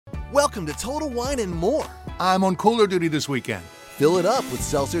Welcome to Total Wine and More. I'm on cooler duty this weekend. Fill it up with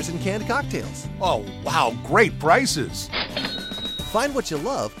seltzers and canned cocktails. Oh, wow, great prices. Find what you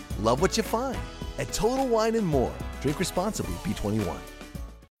love what you find. At Total Wine and More. Drink responsibly, B21.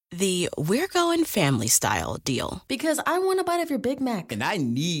 The We're Going Family Style deal. Because I want a bite of your Big Mac. And I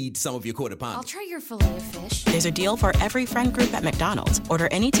need some of your Quarter Pounder. I'll try your Filet-O-Fish. There's a deal for every friend group at McDonald's. Order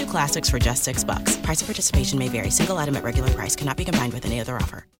any 2 classics for just $6. Price of participation may vary. Single item at regular price cannot be combined with any other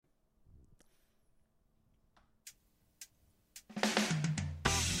offer.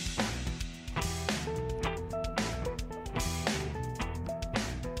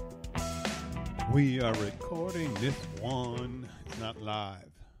 We are recording this one. It's not live.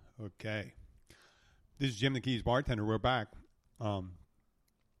 Okay. This is Jim the Keys bartender. We're back. I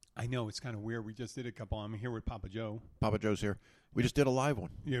know it's kind of weird. We just did a couple. I'm here with Papa Joe. Papa Joe's here. We just did a live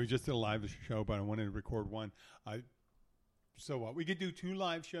one. Yeah, we just did a live show, but I wanted to record one. We could do 2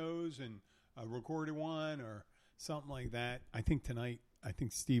 live shows and recorded one or something like that. I think tonight,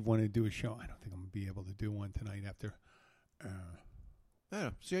 Steve wanted to do a show. I don't think I'm going to be able to do one tonight after. Yeah,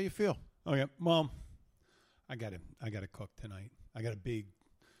 see how you feel. Oh yeah, well, I gotta cook tonight. I got a big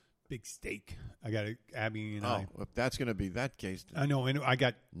steak. I got Abby and I. Oh, if that's gonna be that case, I know. I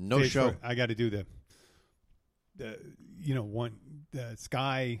got no show. I got to do the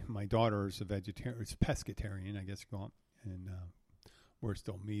Sky. My daughter is a vegetarian, is pescatarian, I guess you call it, and we're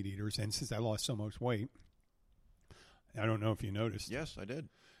still meat eaters. And since I lost so much weight, I don't know if you noticed. Yes, I did.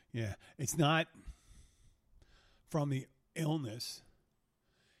 Yeah, it's not from the illness.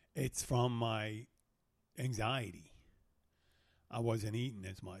 It's from my anxiety. I wasn't eating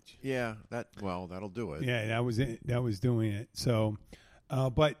as much. Yeah, that'll do it. Yeah, that was it. That was doing it. So,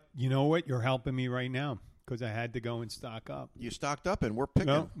 but you know what? You're helping me right now because I had to go and stock up. You stocked up, and we're picking.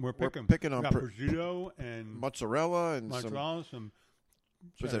 No, we're picking. We're picking on prosciutto and mozzarella and some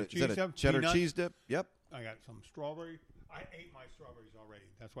cheddar cheese dip, cheddar peanut. cheese dip. Yep. I got some strawberry. I ate my strawberries already.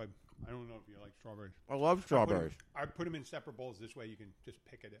 That's why I don't know if you like strawberries. I love strawberries. I put them in separate bowls. This way you can just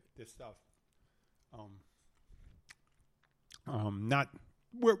pick at it. This stuff. Not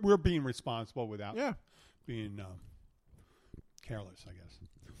we're being responsible without being careless, I guess.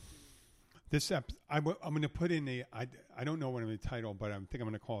 This I'm going to put in I don't know what I'm going to title, but I think I'm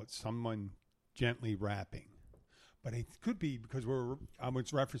going to call it "Someone Gently Rapping." But it could be because I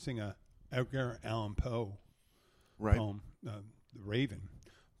was referencing a Edgar Allan Poe poem, The Raven,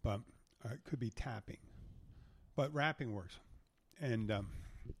 but it could be tapping. But rapping works. And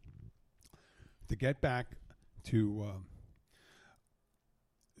to get back to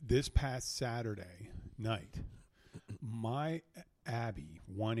this past Saturday night, my Abby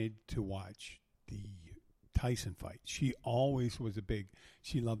wanted to watch the Tyson fight. She always was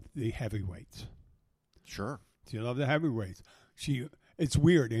she loved the heavyweights. Sure. She loved the heavyweights. It's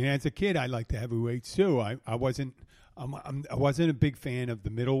weird. And as a kid, I liked the heavyweights too. I wasn't a big fan of the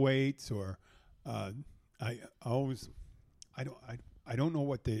middleweights or I don't know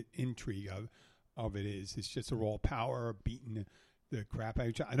what the intrigue of it is. It's just a raw power beating the crap out of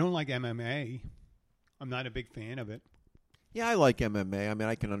each other. I don't like MMA. I'm not a big fan of it. Yeah, I like MMA. I mean,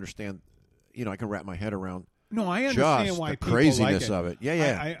 I can understand. I can wrap my head around. No, I understand just why the people craziness like it. of it.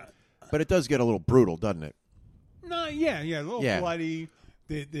 Yeah. But it does get a little brutal, doesn't it? No, yeah, a little bloody,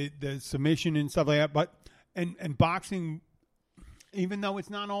 the submission and stuff like that. But and boxing, even though it's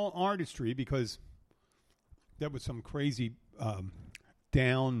not all artistry, because that was some crazy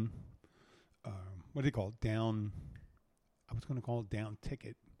down. What do they call it? Down. I was going to call it down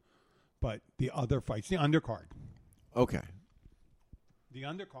ticket, but the other fights, the undercard. Okay. The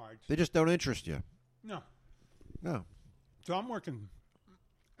undercards. They just don't interest you. No. So I'm working.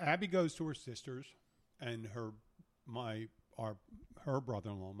 Abby goes to her sisters, and her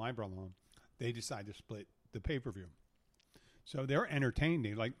brother-in-law, my brother-in-law, they decide to split the pay-per-view. So they're entertained.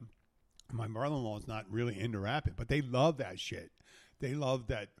 My brother-in-law is not really into rapping, but they love that shit. They love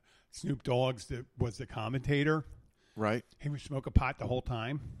that Snoop Dogg was the commentator. Right. He would smoke a pot the whole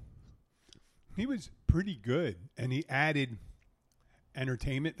time. He was pretty good, and he added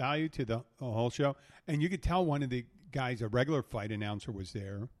entertainment value to the whole show. And you could tell one of the guys, a regular fight announcer, was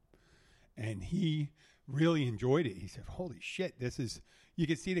there, and he really enjoyed it. He said, "Holy shit, this is." You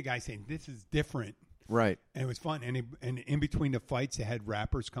could see the guy saying, "This is different." Right. And it was fun. And in between the fights, they had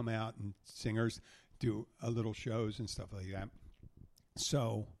rappers come out and singers do a little shows and stuff like that.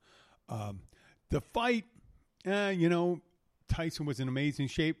 So the fight, Tyson was in amazing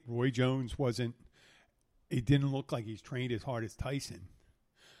shape. Roy Jones wasn't. It didn't look like he's trained as hard as Tyson.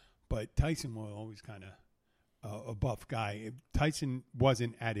 But Tyson was always kind of a buff guy. Tyson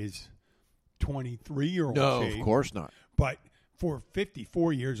wasn't at his 23-year-old shape. No, of course not. But for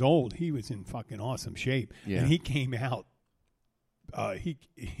 54 years old, he was in fucking awesome shape. Yeah. And he came out. He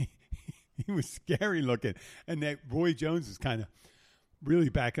was scary looking, and that Roy Jones is kind of really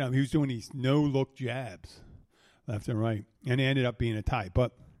backing up. He was doing these no-look jabs left and right, and it ended up being a tie.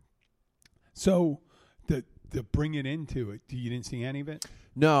 But so the bring it into it, you didn't see any of it?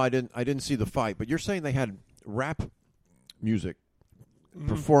 No, I didn't see the fight. But you're saying they had rap music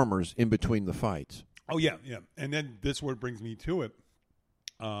performers in between the fights. Oh yeah. And then this what brings me to it.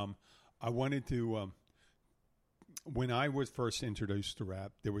 I wanted to. When I was first introduced to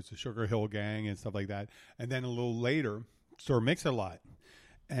rap, there was the Sugar Hill Gang and stuff like that. And then a little later, Sir Mix-a-Lot.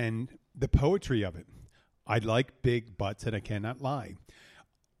 And the poetry of it. I like big butts and I cannot lie.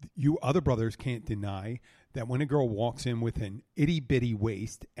 You other brothers can't deny that when a girl walks in with an itty-bitty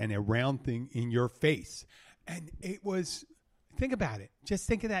waist and a round thing in your face. And it was, think about it. Just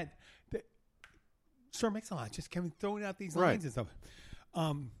think of that. Sir Mix-a-Lot just kept throwing out these lines and stuff.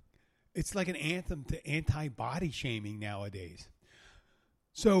 It's like an anthem to anti-body shaming nowadays.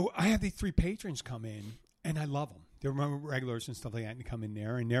 So I have these 3 patrons come in, and I love them. They're regulars and stuff like that, and come in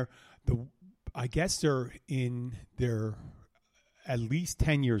there, and I guess they're at least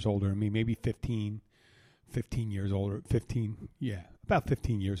 10 years older than me, maybe 15 years older, about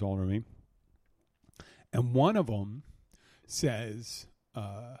 15 years older than me. And one of them says,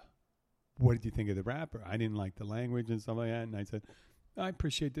 what did you think of the rapper? I didn't like the language and stuff like that, and I said, I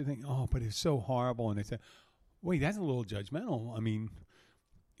appreciate the thing. Oh, but it's so horrible. And they said, wait, that's a little judgmental. I mean,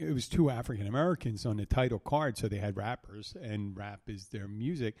 it was 2 African Americans on the title card, so they had rappers, and rap is their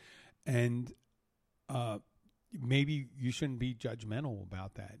music. And maybe you shouldn't be judgmental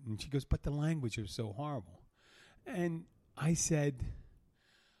about that. And she goes, but the language is so horrible. And I said,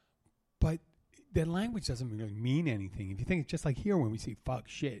 but the language doesn't really mean anything. If you think it's just like here when we say fuck,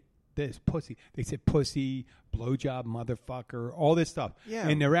 shit, this, pussy. They said pussy, blowjob, motherfucker, all this stuff. Yeah.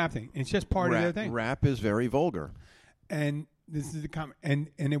 And they're rapping. It's just part of their thing. Rap is very vulgar. And this is the comment. And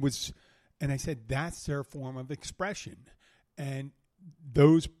it was, and I said, that's their form of expression. And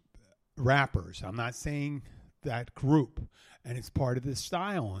those rappers, I'm not saying that group, and it's part of the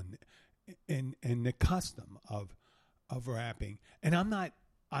style and the custom of rapping. And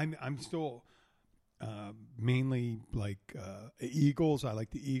I'm still mainly like Eagles. I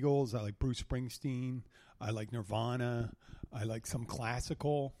like the Eagles. I like Bruce Springsteen. I like Nirvana. I like some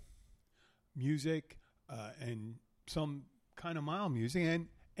classical music and some kind of mild music,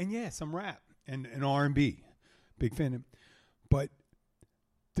 and yeah, some rap and R&B. Big fan of. But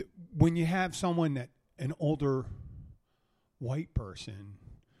when you have someone an older white person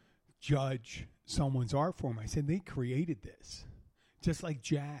judge someone's art form, I said they created this. Just like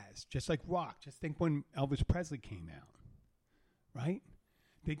jazz, just like rock. Just think when Elvis Presley came out, right?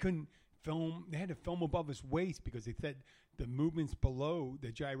 They couldn't film. They had to film above his waist because they said the movements below,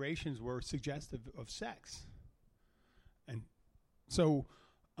 the gyrations were suggestive of sex. And so,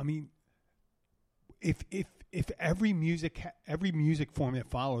 I mean, if every music form that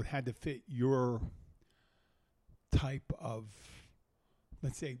followed had to fit your type of,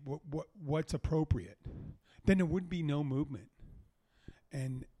 let's say, what's appropriate, then there would be no movement.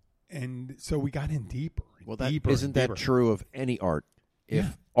 And so we got in deeper. Well, that deeper, isn't deeper. that true of any art?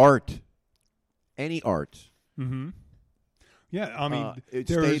 If any art, mm-hmm. Yeah, I mean,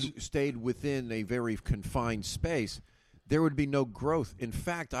 it stayed within a very confined space, there would be no growth. In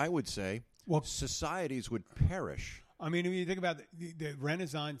fact, I would say, societies would perish. I mean, when you think about the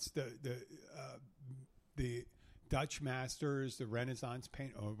Renaissance, the Dutch masters, the Renaissance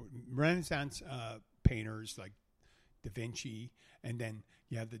painters like Da Vinci, and then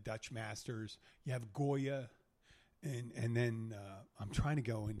you have the Dutch masters. You have Goya, and then I'm trying to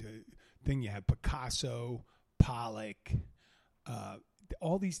go into thing. You have Picasso, Pollock,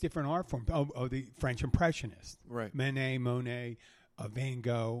 all these different art forms. Oh, the French Impressionists, right? Manet, Monet, Van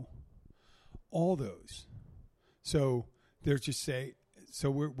Gogh, all those. So there's just say. So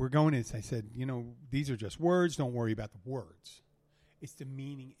we're going in. I said, these are just words. Don't worry about the words. It's the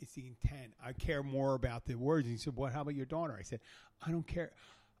meaning. It's the intent. I care more about the words. And he said, how about your daughter? I said, I don't care.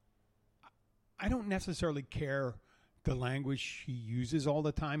 I don't necessarily care the language she uses all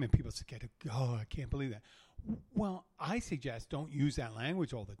the time. And people say, I can't believe that. Well, I suggest don't use that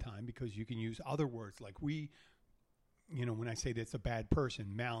language all the time because you can use other words like when I say that's a bad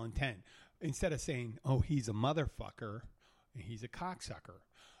person, malintent. Instead of saying, he's a motherfucker and he's a cocksucker.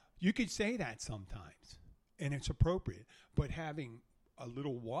 You could say that sometimes and it's appropriate. But having a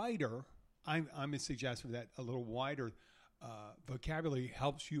little wider, I'm a suggestion that a little wider vocabulary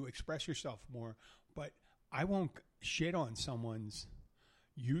helps you express yourself more. But I won't shit on someone's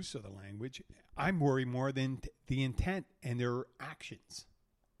use of the language. I'm worried more than the intent and their actions.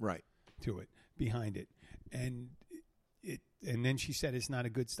 Right. To it, behind it. And then she said it's not a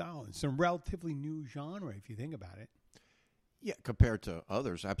good style. It's a relatively new genre if you think about it. Yeah, compared to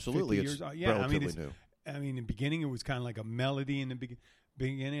others, absolutely, it's relatively new. I mean, in the beginning, it was kind of like a melody in the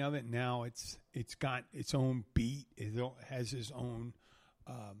beginning of it. Now it's got its own beat. It has its own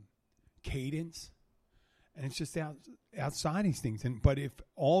cadence, and it's just outside these things. But if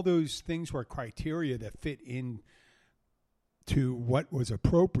all those things were criteria that fit in to what was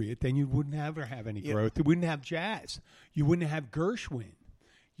appropriate, then you wouldn't ever have any growth. You wouldn't have jazz. You wouldn't have Gershwin.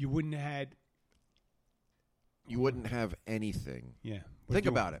 You wouldn't have anything. Yeah. Think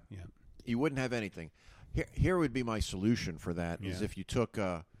about it. Yeah. You wouldn't have anything. Here would be my solution for that is if you took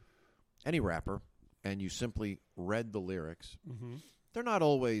any rapper and you simply read the lyrics. Mm-hmm. They're not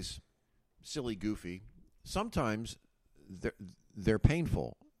always silly, goofy. Sometimes they're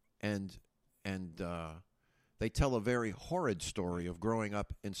painful and they tell a very horrid story of growing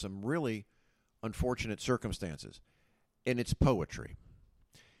up in some really unfortunate circumstances. And it's poetry.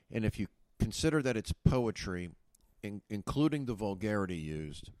 And if you consider that it's poetry, including the vulgarity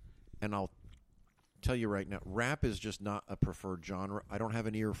used, and I'll tell you right now, rap is just not a preferred genre. I don't have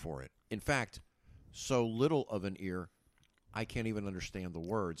an ear for it. In fact, so little of an ear, I can't even understand the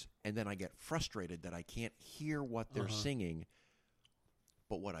words. And then I get frustrated that I can't hear what they're singing.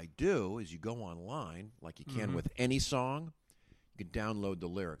 But what I do is you go online, like you can with any song, you can download the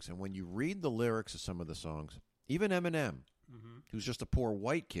lyrics. And when you read the lyrics of some of the songs, even Eminem, who's just a poor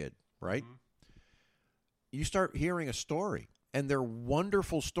white kid, right? You start hearing a story. And they're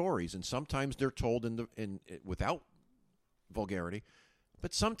wonderful stories, and sometimes they're told without vulgarity.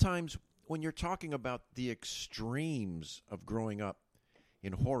 But sometimes when you're talking about the extremes of growing up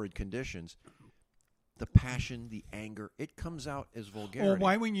in horrid conditions, the passion, the anger, it comes out as vulgarity. Well,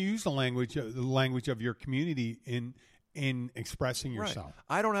 why wouldn't you use the language of your community in expressing yourself?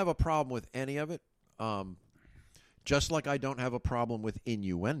 Right. I don't have a problem with any of it, just like I don't have a problem with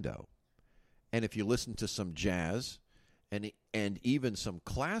innuendo. And if you listen to some jazz and even some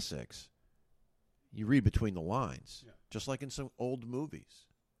classics, you read between the lines, just like in some old movies.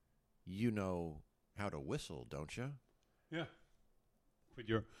 You know how to whistle, don't you? Yeah. Put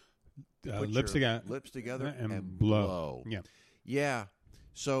your lips together and blow. Yeah. Yeah.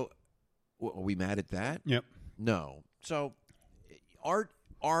 So, are we mad at that? Yep. No. So,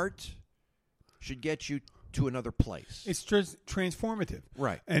 art should get you to another place. It's just transformative,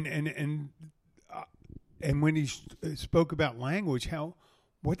 right? And when he spoke about language,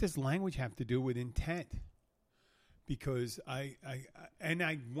 what does language have to do with intent? Because I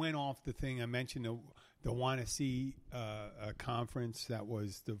went off the thing I mentioned, the Wanna See conference that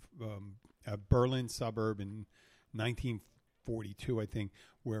was a Berlin suburb in 1942, I think,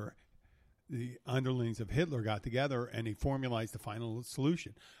 where the underlings of Hitler got together and they formalized the final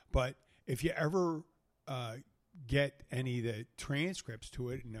solution. But if you ever get any of the transcripts to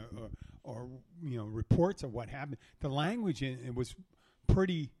it or reports of what happened, the language in it was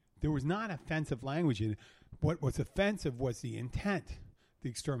pretty. There was not offensive language in it. What was offensive was the intent, the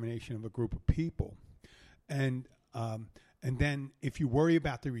extermination of a group of people, and then if you worry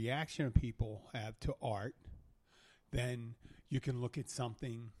about the reaction of people have to art, then you can look at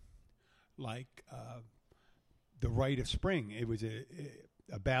something like The Rite of Spring. It was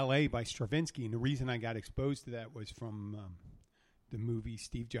a ballet by Stravinsky, and the reason I got exposed to that was from the movie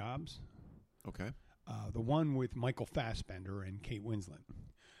Steve Jobs. Okay. The one with Michael Fassbender and Kate Winslet.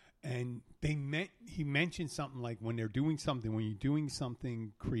 And he mentioned something like when you're doing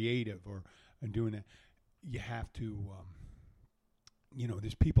something creative or doing it, you have to,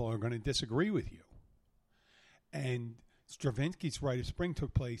 there's people who are going to disagree with you. And Stravinsky's Rite of Spring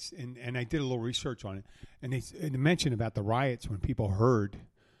took place, and I did a little research on it, and they mentioned about the riots when people heard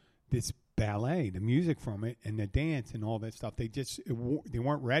this ballet, the music from it, and the dance and all that stuff. They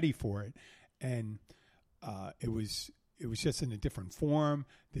weren't ready for it, and it was just in a different form.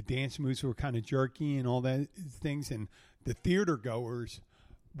 The dance moves were kind of jerky and all that things, and the theater goers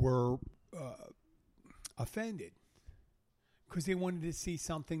were offended because they wanted to see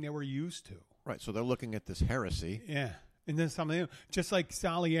something they were used to. Right, so they're looking at this heresy. Yeah. And then something, just like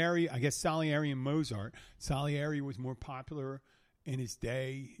Salieri, I guess Salieri and Mozart. Salieri was more popular in his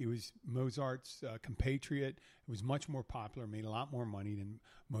day. He was Mozart's compatriot. It was much more popular, made a lot more money than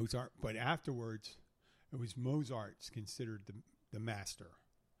Mozart. But afterwards, it was Mozart's considered the master.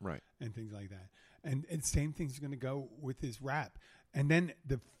 Right. And things like that. And same thing's going to go with his rap. And then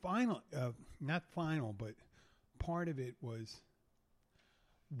the final, not final, but part of it was,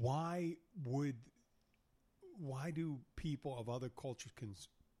 why would why do people of other cultures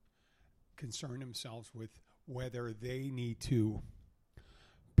concern themselves with whether they need to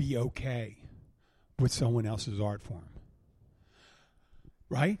be okay with someone else's art form?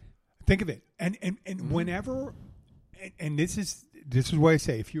 Right? Think of it. And whenever, and this is what I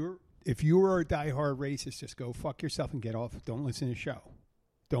say. If you're a diehard racist, just go fuck yourself and get off. Don't listen to the show.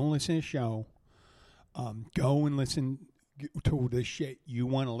 Don't listen to the show. Go and listen to the shit you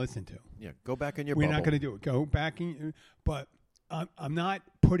want to listen to. Yeah, go back in your We're bubble. not going to do it. Go back in. But I'm not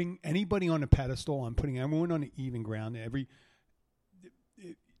putting anybody on a pedestal. I'm putting everyone on an even ground.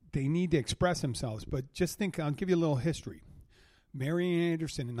 They need to express themselves. But just think, I'll give you a little history. Marian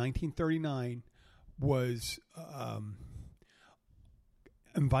Anderson in 1939 was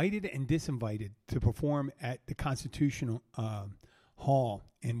invited and disinvited to perform at the Constitutional Hall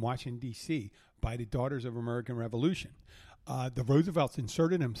in Washington, D.C. by the Daughters of American Revolution. The Roosevelts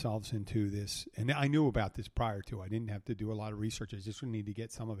inserted themselves into this, and I knew about this prior to. I didn't have to do a lot of research. I just need to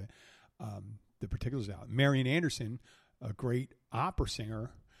get some of it, the particulars out. Marian Anderson, a great opera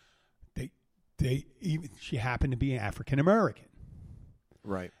singer, she happened to be African American.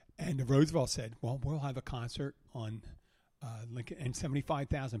 Right. And the Roosevelt said, well, we'll have a concert on Lincoln, and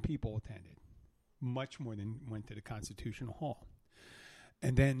 75,000 people attended, much more than went to the Constitutional Hall.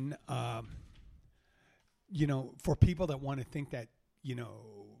 And then, for people that want to think that,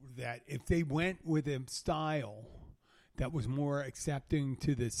 that if they went with a style that was more accepting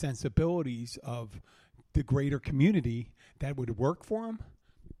to the sensibilities of the greater community, that would work for them,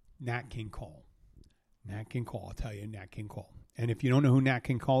 Nat King Cole. Nat King Cole, I'll tell you, Nat King Cole. And if you don't know who Nat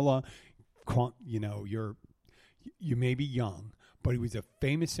King Cole, you may be young, but he was a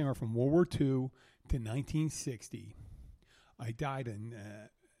famous singer from World War II to 1960. I died in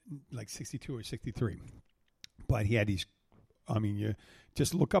like 62 or 63. But he had these, you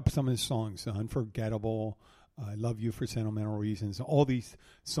just look up some of his songs, Unforgettable, I Love You for Sentimental Reasons, all these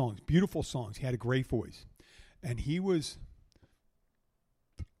songs, beautiful songs. He had a great voice. And he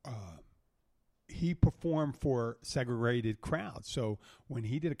performed for segregated crowds. So when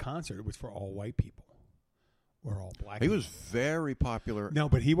he did a concert, it was for all white people or all black people. He was very popular. No,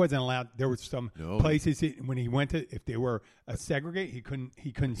 but he wasn't allowed. There were some places when he went to, if they were segregated, he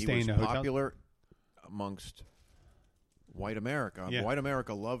couldn't stay in the hotel. He was popular amongst white America. Yeah. White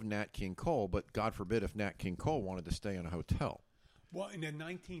America loved Nat King Cole, but God forbid if Nat King Cole wanted to stay in a hotel. Well, in the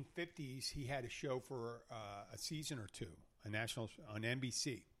 1950s, he had a show for a season or two, on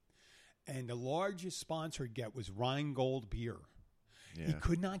NBC. And the largest sponsor he'd get was Rheingold Beer. Yeah. He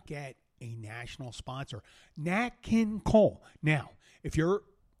could not get a national sponsor. Nat King Cole. Now, if you're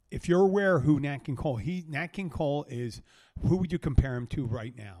aware who Nat King Cole, Nat King Cole is, who would you compare him to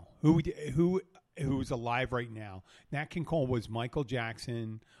right now? Who's alive right now? Nat King Cole was Michael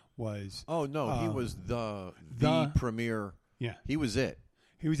Jackson. He was the premier. Yeah, he was it.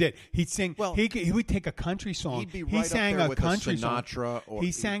 He was it. He'd sing. Well, he would take a country song. He'd be right sang up there with a Sinatra.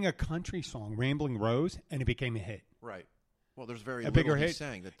 He sang a country song, "Rambling Rose," and it became a hit. Right. Well, there's very a little bigger he hit.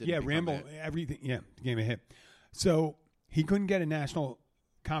 sang that didn't become a hit. Everything. Yeah, became a hit. So he couldn't get a national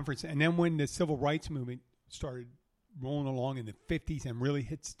conference, and then when the civil rights movement started rolling along in the 50s and really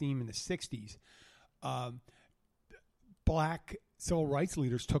hit steam in the 60s, black civil rights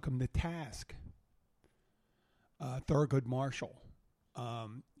leaders took him to task. Thurgood Marshall.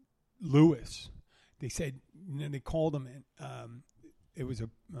 Lewis, they said, they called him, it was a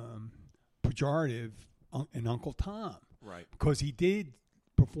pejorative, an Uncle Tom. Right. Because he did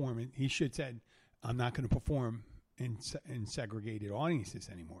perform it. He should have said, I'm not going to perform in segregated audiences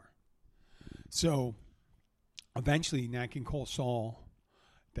anymore. So eventually Nat King Cole saw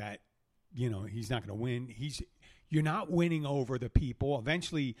that, he's not going to win. You're not winning over the people.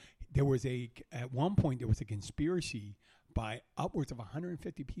 Eventually at one point there was a conspiracy by upwards of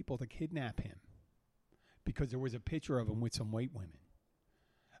 150 people to kidnap him because there was a picture of him with some white women.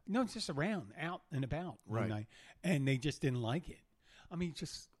 No, it's just out and about one night. And they just didn't like it.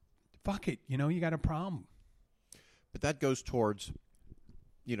 Just fuck it. You got a problem. But that goes towards,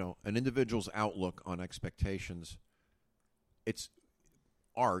 an individual's outlook on expectations. It's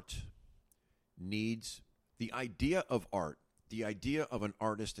art needs the idea of art, the idea of an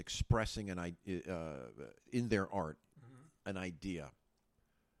artist expressing in their art, an idea,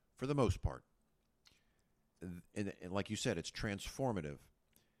 for the most part, and like you said, it's transformative.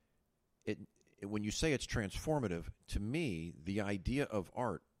 When you say it's transformative, to me, the idea of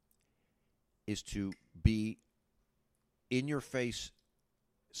art is to be in your face.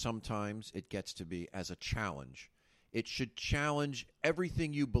 Sometimes it gets to be as a challenge. It should challenge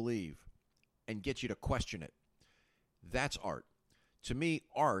everything you believe and get you to question it. That's art. To me,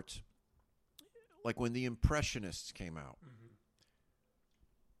 art, like when the Impressionists came out,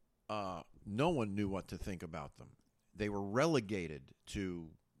 no one knew what to think about them. They were relegated to,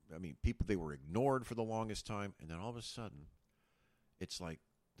 people, they were ignored for the longest time, and then all of a sudden, it's like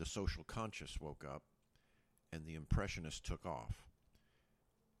the social conscious woke up, and the Impressionists took off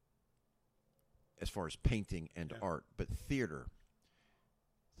as far as painting and art. But theater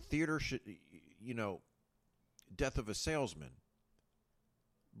should, Death of a Salesman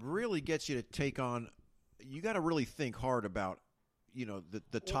really gets you to take on, you got to really think hard about,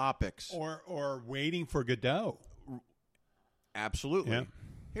 the topics. Or Waiting for Godot. Absolutely. Yeah.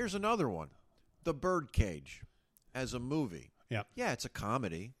 Here's another one. The Birdcage as a movie. Yeah. Yeah, it's a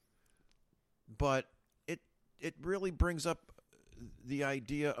comedy, but it really brings up the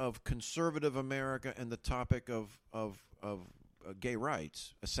idea of conservative America and the topic of gay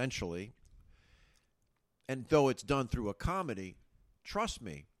rights, essentially. And though it's done through a comedy, trust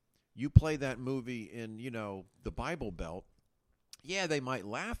me, you play that movie in, the Bible Belt, yeah, they might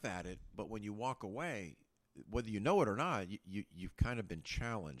laugh at it, but when you walk away, whether you know it or not, you've kind of been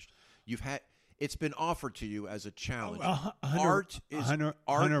challenged. It's been offered to you as a challenge. Art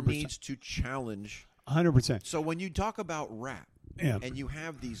needs to challenge. 100%. So when you talk about rap, and you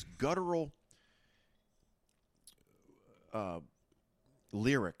have these guttural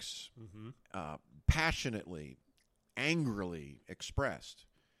lyrics, passionately, angrily expressed,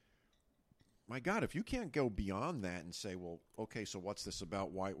 my God, if you can't go beyond that and say, well, okay, so what's this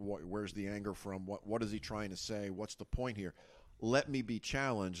about? Where's the anger from? What is he trying to say? What's the point here? Let me be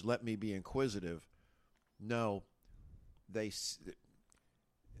challenged. Let me be inquisitive. No, it's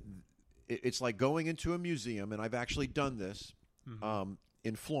like going into a museum, and I've actually done this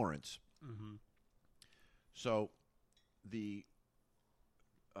in Florence. Mm-hmm. So the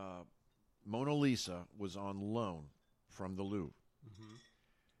Mona Lisa was on loan from the Louvre.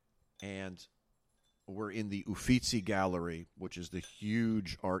 Mm-hmm. And we're in the Uffizi Gallery, which is the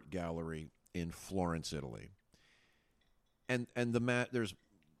huge art gallery in Florence, Italy. And there's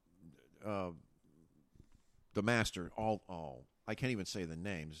the master, all I can't even say the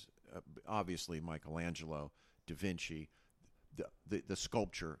names. Obviously, Michelangelo, Da Vinci, the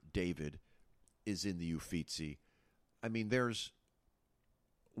sculpture David is in the Uffizi. There's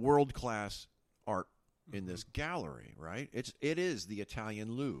world-class art in this gallery, right? It is the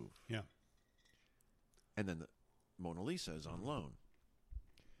Italian Louvre. Yeah. And then the Mona Lisa is on loan.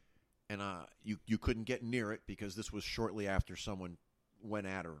 And you couldn't get near it because this was shortly after someone went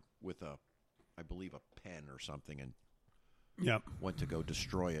at her with I believe a pen or something, and went to go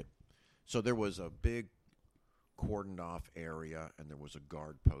destroy it. So there was a big cordoned off area, and there was a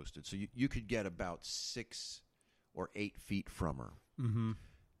guard posted. So you could get about 6 or 8 feet from her. Mm-hmm.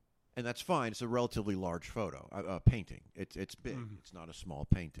 And that's fine. It's a relatively large painting. It's big. Mm-hmm. It's not a small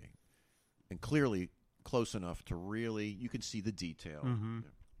painting. And clearly close enough to really, you can see the detail. Mm-hmm.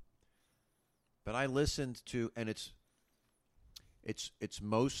 But I listened to, and it's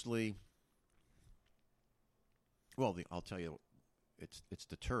mostly, well, I'll tell you, it's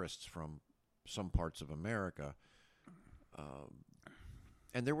the tourists from some parts of America.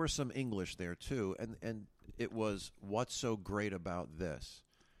 And there were some English there too. And it was, what's so great about this?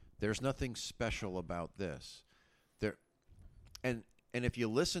 There's nothing special about this. And if you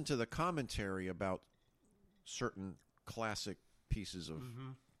listen to the commentary about certain classic pieces of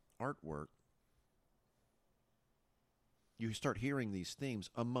artwork, you start hearing these themes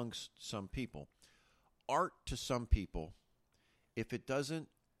amongst some people. Art to some people, if it's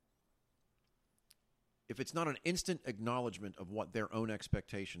not an instant acknowledgement of what their own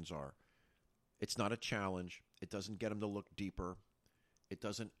expectations are, it's not a challenge. It doesn't get them to look deeper. It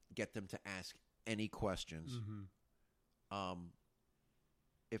doesn't get them to ask any questions. Mm-hmm.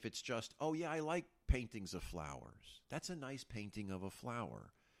 If it's just, oh, yeah, I like paintings of flowers. That's a nice painting of a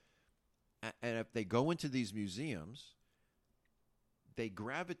flower. And if they go into these museums, they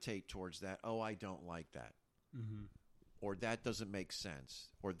gravitate towards that, oh, I don't like that. Mm-hmm. Or that doesn't make sense.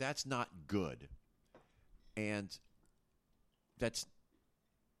 Or that's not good. And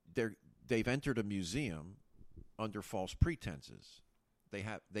they've entered a museum under false pretenses.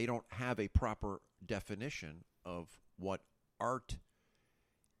 They don't have a proper definition of what art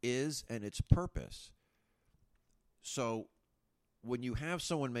is and its purpose. So when you have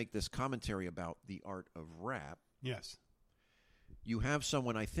someone make this commentary about the art of rap, yes, you have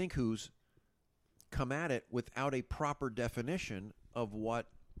someone, I think, who's come at it without a proper definition of what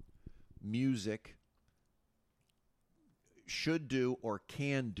music should do or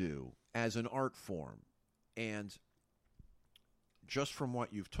can do as an art form. And just from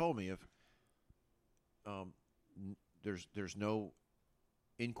what you've told me, if there's no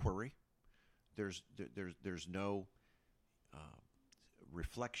inquiry, there's no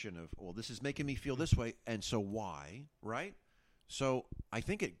reflection of, well, this is making me feel this way, and so why, right? So I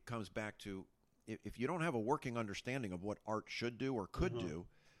think it comes back to, if you don't have a working understanding of what art should do or could do,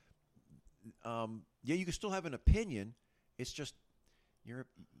 you can still have an opinion. It's just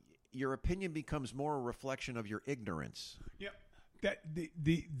your opinion becomes more a reflection of your ignorance. Yeah. That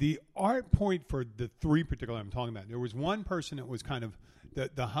the art point for the three particular I'm talking about, there was one person that was kind of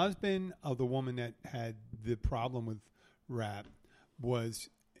the husband of the woman that had the problem with rap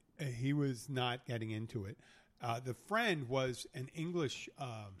he was not getting into it. The friend was an English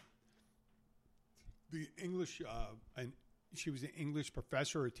and she was an English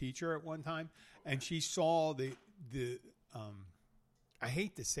professor or teacher at one time, and she saw the I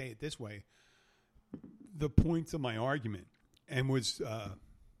hate to say it this way, the points of my argument, and was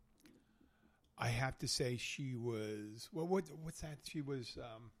I have to say she was what's that? She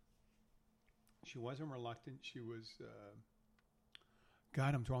wasn't reluctant. She was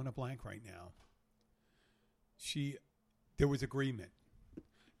God, I'm drawing a blank right now. There was agreement.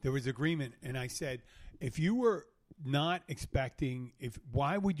 And I said, if you were not expecting,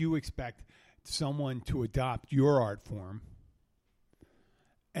 why would you expect someone to adopt your art form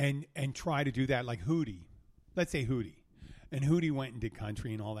and try to do that like Hootie? Let's say Hootie. And Hootie went and did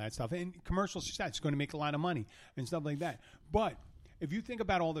country and all that stuff. And commercial success is going to make a lot of money and stuff like that. But if you think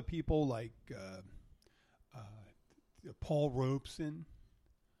about all the people like Paul Robeson.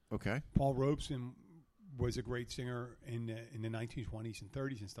 Okay. Paul Robeson was a great singer in the 1920s and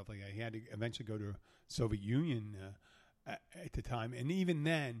 30s and stuff like that. He had to eventually go to Soviet Union at the time. And even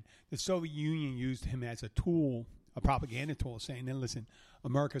then, the Soviet Union used him as a tool, a propaganda tool, saying, listen,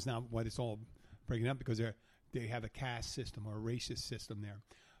 America's not what it's all breaking up because they have a caste system or a racist system there.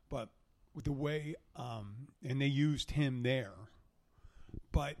 But with the way, and they used him there.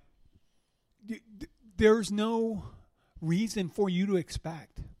 But there's no reason for you to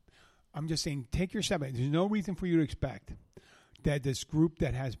expect. I'm just saying, take your step back. There's no reason for you to expect that this group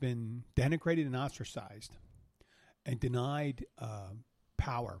that has been denigrated and ostracized and denied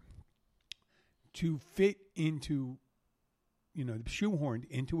power to fit into, shoehorned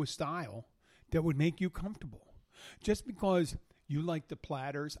into a style that would make you comfortable. Just because you like the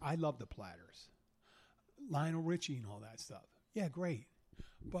Platters, I love the Platters, Lionel Richie and all that stuff. Yeah, great.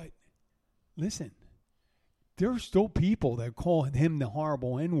 But listen, there are still people that call him the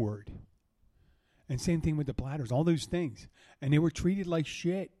horrible N-word. And same thing with the Platters, all those things. And they were treated like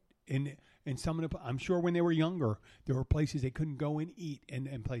shit. And some of I'm sure when they were younger, there were places they couldn't go and eat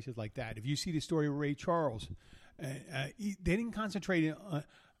and places like that. If you see the story of Ray Charles, they didn't concentrate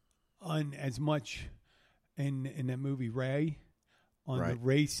on as much in that movie Ray on the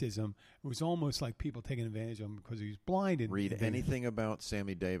racism. It was almost like people taking advantage of him because he was blind. Read anything about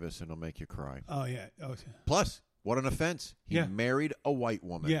Sammy Davis and it'll make you cry. Oh, yeah. Plus, what an offense. He married a white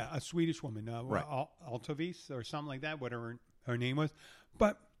woman. Yeah, a Swedish woman. Altovis or something like that, whatever her name was.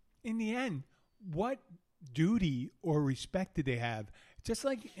 But in the end, what duty or respect did they have? Just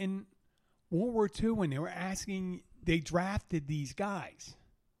like in World War II when they drafted these guys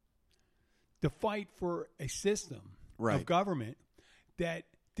to fight for a system of government that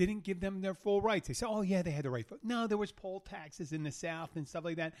didn't give them their full rights. They said, oh, yeah, they had the right. No, there was poll taxes in the South and stuff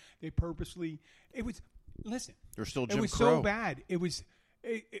like that. They purposely, listen. There's still Jim Crow. It was so bad.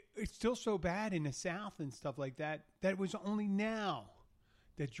 It's still so bad in the South and stuff like that, that it was only now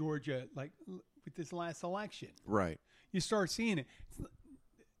that Georgia, like with this last election. Right. You start seeing it.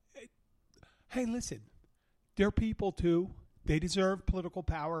 Hey, listen, they're people too. They deserve political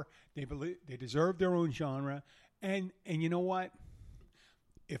power. They deserve their own genre. And you know what?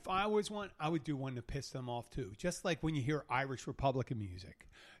 If I was one, I would do one to piss them off too. Just like when you hear Irish Republican music,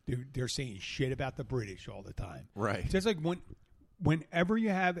 they're saying shit about the British all the time. Right. Just like whenever you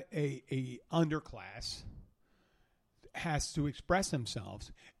have a underclass has to express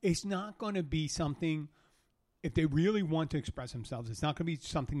themselves, it's not going to be something. If they really want to express themselves, it's not going to be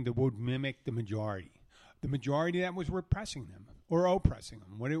something that would mimic the majority. The majority that was repressing them or oppressing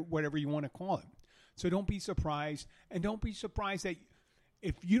them, whatever you want to call it. So don't be surprised, and don't be surprised that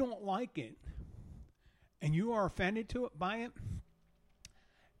if you don't like it and you are offended by it,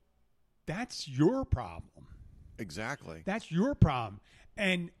 that's your problem. Exactly. That's your problem.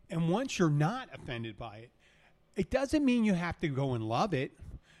 And once you're not offended by it, it doesn't mean you have to go and love it.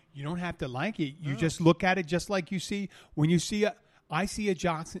 You don't have to like it. You just look at it just like you see when you see I see a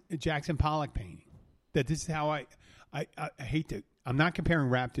Jackson Pollock painting. That this is how I hate to. I'm not comparing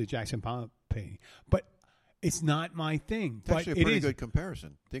rap to Jackson Pollock painting, but it's not my thing. It's actually a pretty good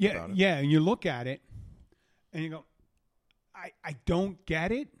comparison. Think about it. Yeah, and you look at it, and you go, I don't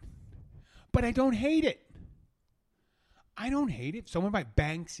get it, But I don't hate it. I don't hate it. Someone like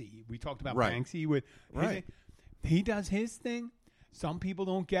Banksy. We talked about Right. Banksy with Right. He does his thing. Some people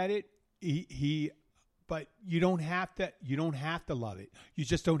don't get it. But you don't have to. You don't have to love it. You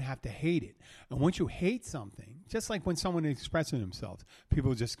just don't have to hate it. And once you hate something, just like when someone is expressing themselves,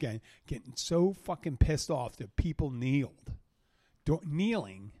 people just getting so fucking pissed off that people kneeled,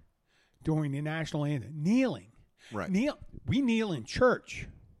 kneeling during the national anthem. Kneeling, Right. We kneel in church.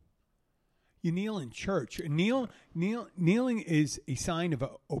 You kneel in church. Kneeling is a sign of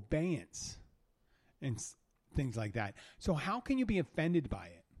obedience and things like that. So how can you be offended by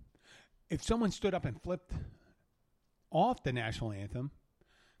it? If someone stood up and flipped off the national anthem,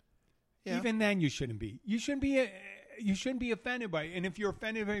 even then you shouldn't be. You shouldn't be offended by it. And if you're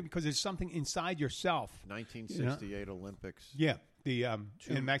offended by it because there's something inside yourself. 1968 Olympics. Yeah,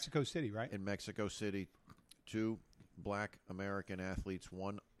 in Mexico City, right? In Mexico City, 2 black American athletes,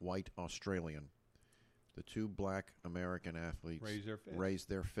 1 white Australian. The 2 black American athletes raised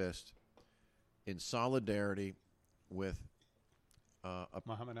their fist in solidarity with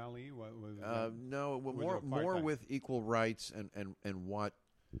Muhammad Ali? No, more with equal rights and what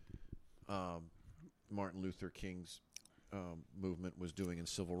Martin Luther King's movement was doing in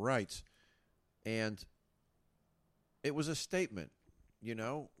civil rights. And it was a statement,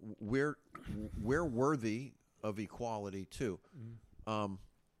 we're worthy of equality too. But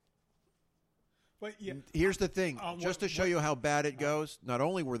here's the thing, just to show you how bad it goes, not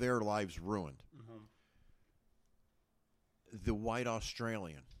only were their lives ruined, the white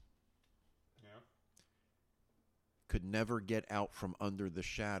Australian could never get out from under the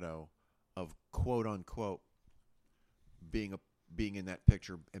shadow of quote unquote being in that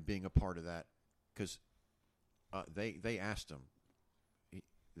picture and being a part of that, because they asked him,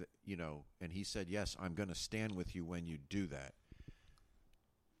 and he said, yes, I'm going to stand with you when you do that.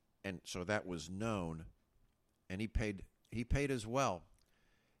 And so that was known, and he paid as well.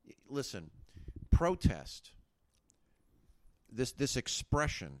 Listen, protest. This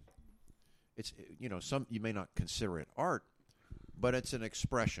expression, it's some you may not consider it art, but it's an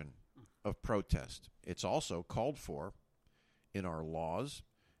expression of protest. It's also called for in our laws,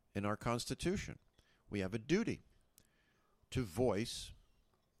 in our Constitution. We have a duty to voice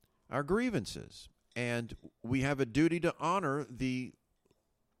our grievances, and we have a duty to honor the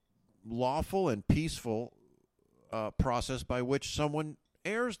lawful and peaceful process by which someone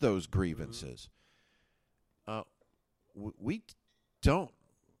airs those grievances. We don't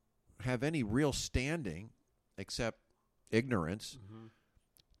have any real standing, except ignorance,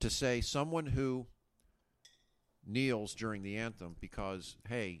 to say someone who kneels during the anthem because,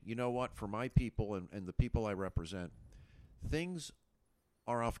 hey, you know what, for my people and the people I represent, things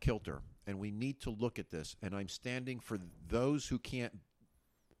are off kilter, and we need to look at this, and I'm standing for those who can't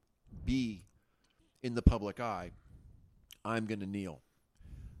be in the public eye. I'm going to kneel.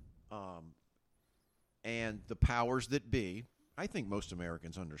 And the powers that be, I think most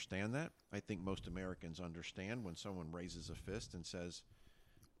Americans understand that. I think most Americans understand when someone raises a fist and says,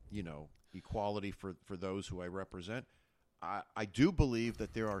 equality for those who I represent. I do believe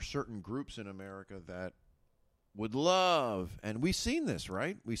that there are certain groups in America that would love, and we've seen this,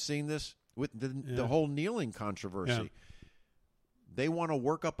 right? We've seen this with the whole kneeling controversy. Yeah. They want to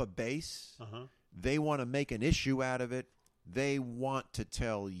work up a base. They want to make an issue out of it. They want to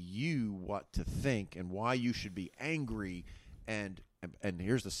tell you what to think and why you should be angry. And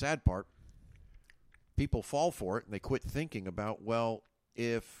here's the sad part. People fall for it, and they quit thinking about, well,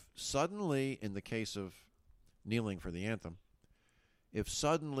 if suddenly, in the case of kneeling for the anthem, if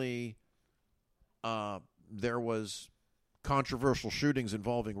suddenly there was controversial shootings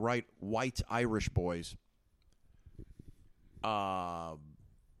involving white Irish boys, what?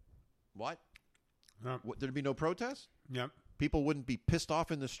 There'd be no protest? Yep. People wouldn't be pissed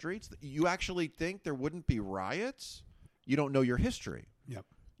off in the streets? You actually think there wouldn't be riots? You don't know your history. Yep.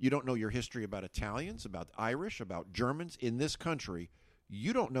 You don't know your history about Italians, about Irish, about Germans in this country.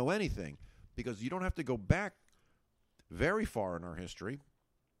 You don't know anything because you don't have to go back very far in our history,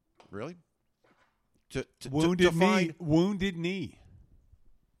 really, to find wounded knee.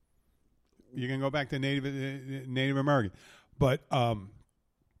 You can go back to Native American, but to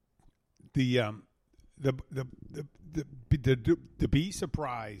be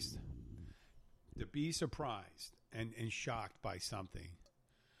surprised, and shocked by something.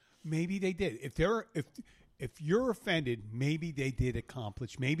 Maybe they did. If you're offended, maybe they did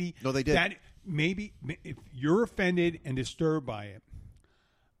accomplish. Maybe no, they did. Maybe if you're offended and disturbed by it,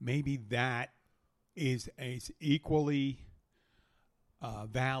 maybe that is as equally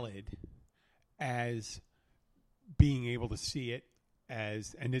valid as being able to see it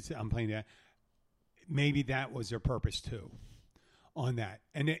as, and I'm playing that, maybe that was their purpose too on that.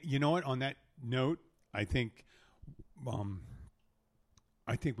 And you know what? On that note, I think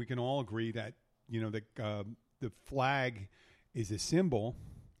we can all agree that, the flag is a symbol,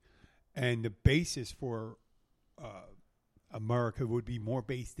 and the basis for America would be more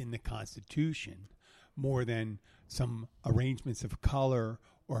based in the Constitution more than some arrangements of color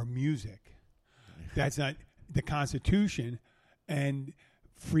or music. That's not the Constitution. And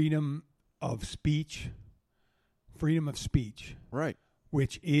freedom of speech, right,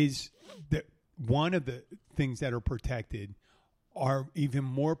 which is one of the things that are protected, are even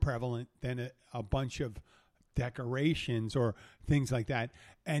more prevalent than a bunch of decorations or things like that.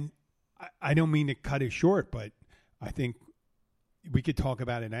 And I don't mean to cut it short, but I think we could talk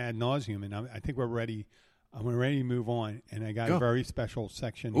about it ad nauseum, and I think we're ready. I'm ready to move on, and I got a very special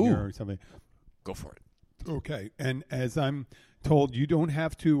section here or something. Go for it. Okay, and as I'm told, you don't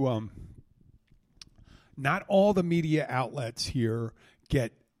have to. Not all the media outlets here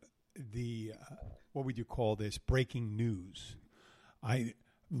get the what would you call this, breaking news.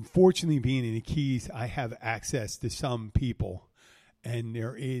 Unfortunately, being in the Keys, I have access to some people, and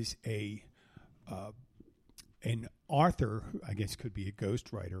there is an author, I guess could be a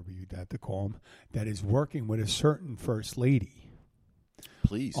ghostwriter, you'd have to call him, that is working with a certain first lady.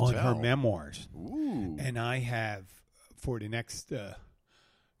 Please on tell. her memoirs. Ooh. And I have, for the next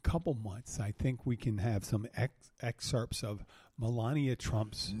couple months, I think we can have some excerpts of Melania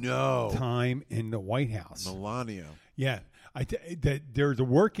Trump's time in the White House. Melania. Yeah. There's a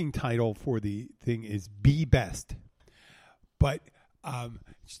working title for the thing is Be Best. But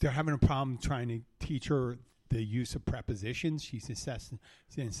they're having a problem trying to teach her the use of prepositions. She's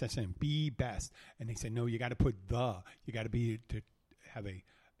insisting be best. And they said, no, you got to put the. You got to have a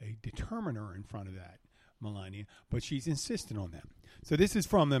determiner in front of that, Melania. But she's insistent on that. So this is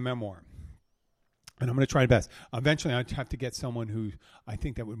from the memoir. And I'm going to try best. Eventually, I'd have to get someone who I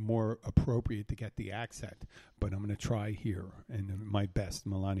think that would be more appropriate to get the accent. But I'm going to try here and my best,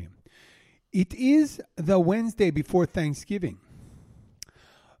 Melania. It is the Wednesday before Thanksgiving.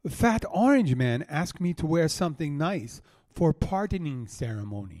 Fat Orange Man asked me to wear something nice for pardoning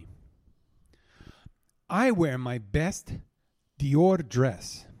ceremony. I wear my best Dior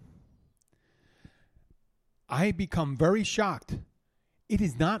dress. I become very shocked. It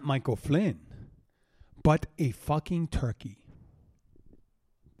is not Michael Flynn, but a fucking turkey.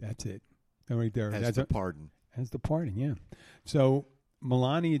 That's it. Right there. That's the pardon. That's the pardon, yeah. So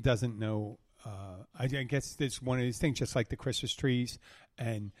Melania doesn't know. I guess it's one of these things, just like the Christmas trees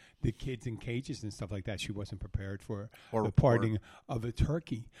and the kids in cages and stuff like that. She wasn't prepared for the pardoning of a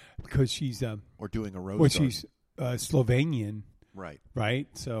turkey because she's or doing a rose. Well, she's Slovenian, right.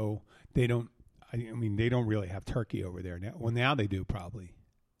 So they don't. I mean, they don't really have turkey over there now. Well, now they do probably.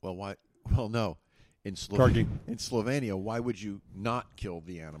 Well, why? Well, no. In Slovenia, why would you not kill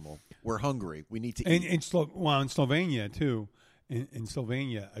the animal? We're hungry. We need to eat. In Slovenia too. In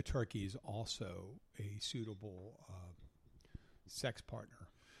Slovenia, a turkey is also a suitable sex partner.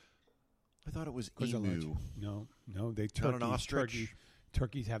 I thought it was emu. No, they not an ostrich.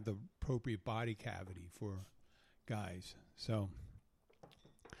 Turkeys have the appropriate body cavity for guys. So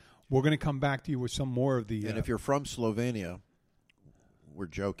we're going to come back to you with some more of the. And if you're from Slovenia, we're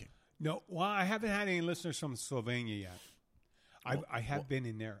joking. No, well, I haven't had any listeners from Slovenia yet. I have been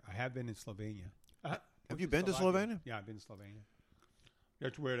in there. I have been in Slovenia. Have you been to Slovenia? Yeah, I've been to Slovenia.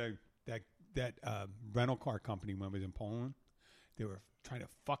 That's where that rental car company, when I was in Poland, they were trying to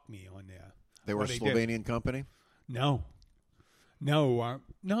fuck me on there. They were a Slovenian company? No.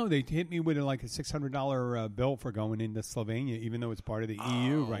 They hit me with like a $600 bill for going into Slovenia, even though it's part of the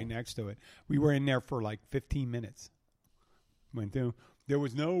EU right next to it. We were in there for like 15 minutes. Went through. There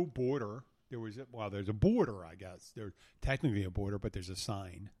was no border. There's a border, I guess. There's technically a border, but there's a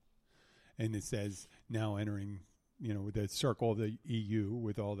sign. And it says, now entering, with the circle of the EU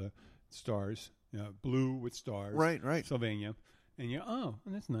with all the stars, blue with stars. Right. Slovenia. And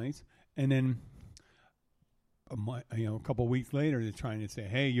that's nice. And then, a couple of weeks later, they're trying to say,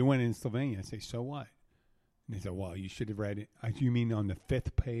 hey, you went in Slovenia. I say, so what? And they say, well, you should have read it. You mean on the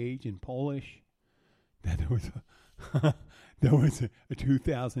 5th page in Polish? That there was a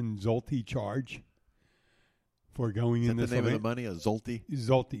 2,000 zloty charge for going in. Is that the name of the money? A zloty?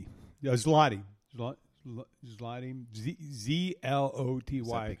 Zloty. Zloty. Zloty.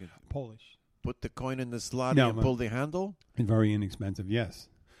 Z-L-O-T-Y. Polish. Put the coin in the zloty and pull the handle? It's very inexpensive, yes.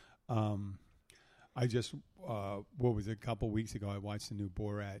 I just, what was it, a couple of weeks ago, I watched the new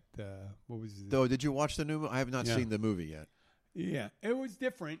Borat. What was it? Oh, did you watch the new movie? I have not seen the movie yet. Yeah, it was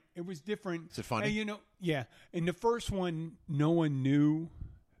different. It was different. Is it funny? And, yeah. In the first one, no one knew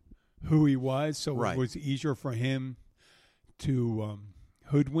who he was, so Right. it was easier for him to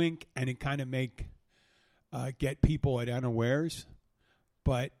hoodwink, and it kind of get people at unawares.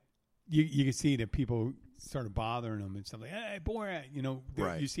 But you can see that people started bothering him and stuff like, "Hey, Borat,"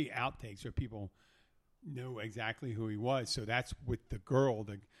 Right. You see outtakes where people knew exactly who he was. So that's with the girl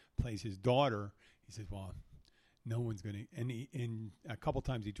that plays his daughter. He says, "Well, no one's going to," and a couple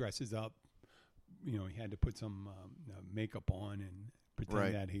times he dresses up. He had to put some makeup on and pretend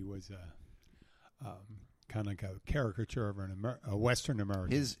Right. that he was kind of like a caricature of a Western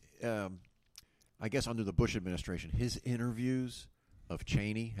American. His, I guess, under the Bush administration, his interviews of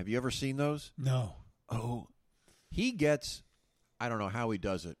Cheney. Have you ever seen those? No. Oh, he gets. I don't know how he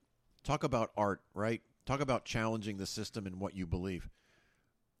does it. Talk about art, right? Talk about challenging the system and what you believe.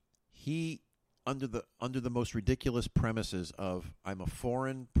 He under the most ridiculous premises of I'm a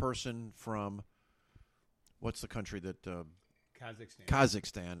foreign person from what's the country that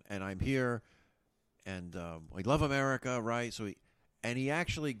Kazakhstan, and I'm here, and we love America, right? So he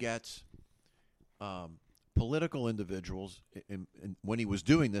actually gets political individuals. And when he was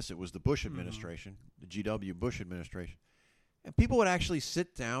doing this, it was the Bush administration, the G.W. Bush administration, and people would actually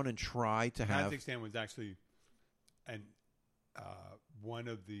sit down and try to have. Kazakhstan was actually one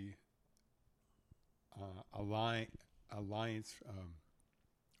of the alliance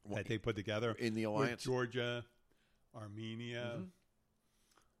that they put together in the alliance. With Georgia, Armenia,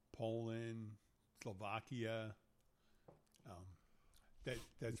 Poland, Slovakia.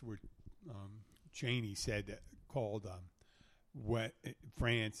 That's where Cheney said called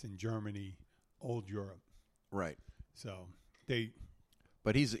France and Germany old Europe. Right. So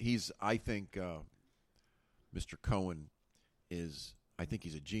But he's I think Mr. Cohen is. I think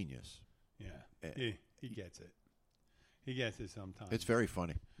he's a genius. Yeah, he gets it. He gets it sometimes. It's very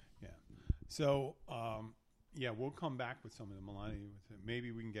funny. Yeah. So, we'll come back with some of the Melania.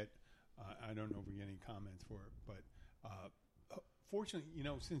 Maybe we can get. I don't know if we get any comments for it, but fortunately,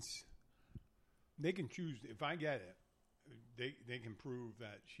 since they can choose, if I get it, they can prove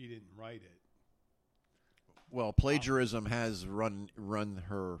that she didn't write it. Well, plagiarism has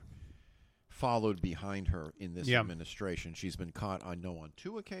followed behind her in this administration. She's been caught, I know, on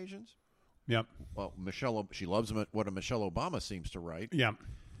 2 occasions. Yep. Well, she loves what Michelle Obama seems to write. Yeah.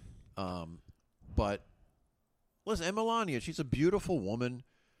 But listen, and Melania, she's a beautiful woman.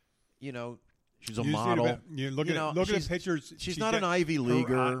 She's a You model. Look at the pictures. She's not an Ivy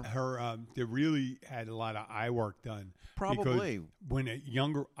Leaguer. They really had a lot of eye work done. Probably. Because when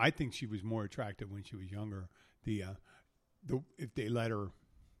younger, I think she was more attractive when she was younger. If they let her.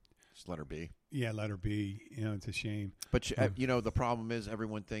 Just let her be. Yeah, let her be. It's a shame. But the problem is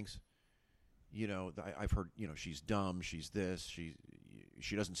everyone thinks, I've heard, she's dumb, she's this, she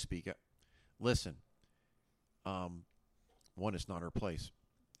doesn't speak. Listen, one, it's not her place.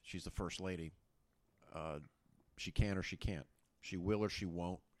 She's the first lady. She can or she can't. She will or she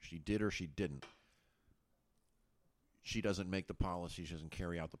won't. She did or she didn't. She doesn't make the policy. She doesn't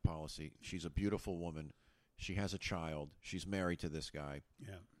carry out the policy. She's a beautiful woman. She has a child. She's married to this guy.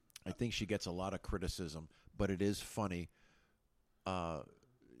 Yeah. I think she gets a lot of criticism, but it is funny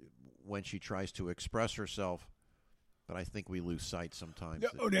when she tries to express herself. But I think we lose sight sometimes.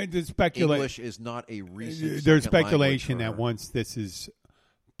 English is not a recent. There's speculation that her. Once this is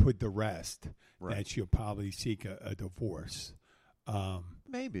put to rest, Right. that she'll probably seek a divorce.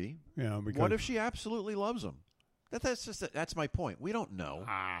 Maybe. Because What if she absolutely loves him? That's my point. We don't know.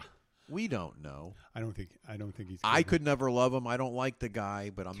 We don't know. I don't think he's. I could never love him. I don't like the guy,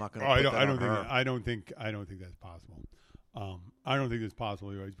 but I'm not going to. I don't think that's possible. I don't think that's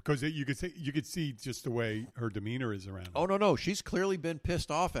possible because you could see just the way her demeanor is around him. Oh no, she's clearly been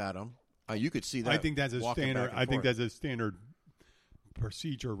pissed off at him. You could see that. I think that's a walking standard. back and I think forth. that's a standard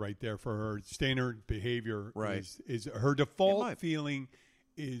procedure right there for her. Standard behavior. Right. Is her default feeling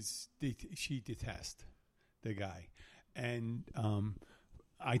is she detests the guy, and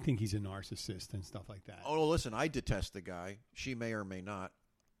I think he's a narcissist and stuff like that. Oh, listen, I detest the guy. She may or may not.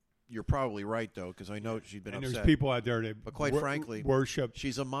 You're probably right, though, because I know she's been and upset. there's people out there that But quite frankly, worship.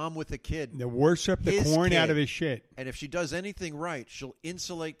 She's a mom with a kid. They worship the corn out of his shit. And if she does anything right, she'll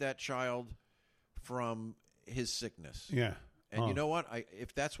insulate that child from his sickness. Yeah. And you know what?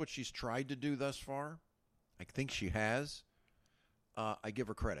 If that's what she's tried to do thus far, I think she has. I give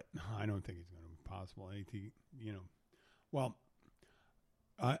her credit. I don't think it's going to be possible. Well,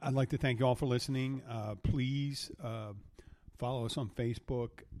 I'd like to thank you all for listening. Please follow us on Facebook,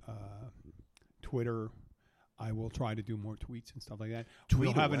 Twitter. I will try to do more tweets and stuff like that.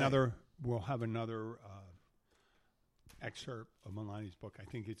 We'll have another excerpt of Melania's book. I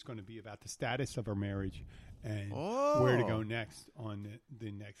think it's going to be about the status of her marriage and where to go next on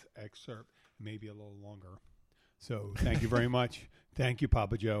the next excerpt, maybe a little longer. So thank you very much. Thank you,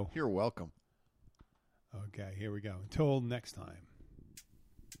 Papa Joe. You're welcome. Okay, here we go. Until next time.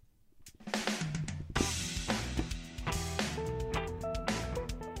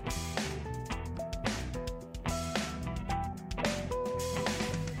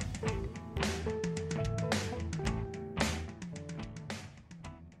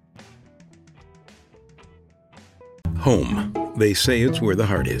 Home. They say it's where the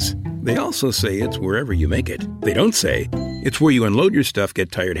heart is. They also say it's wherever you make it. They don't say it's where you unload your stuff,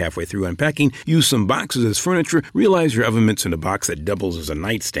 get tired halfway through unpacking, use some boxes as furniture, realize your oven mitt's in a box that doubles as a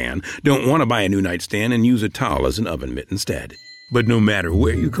nightstand, don't want to buy a new nightstand, and use a towel as an oven mitt instead. But no matter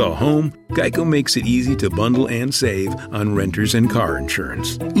where you call home, Geico makes it easy to bundle and save on renters and car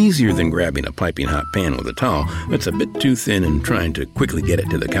insurance. Easier than grabbing a piping hot pan with a towel that's a bit too thin and trying to quickly get it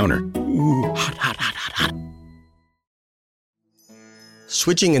to the counter. Ooh, hot, hot, hot, hot, hot.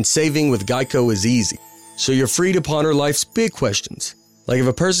 Switching and saving with Geico is easy, so you're free to ponder life's big questions. Like if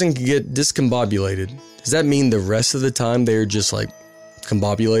a person can get discombobulated, does that mean the rest of the time they're just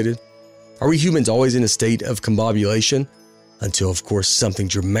combobulated? Are we humans always in a state of combobulation? Until, of course, something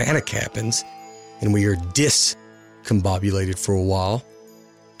dramatic happens and we are discombobulated for a while.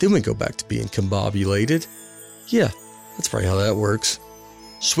 Then we go back to being combobulated. Yeah, that's probably how that works.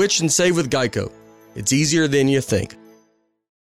 Switch and save with Geico. It's easier than you think.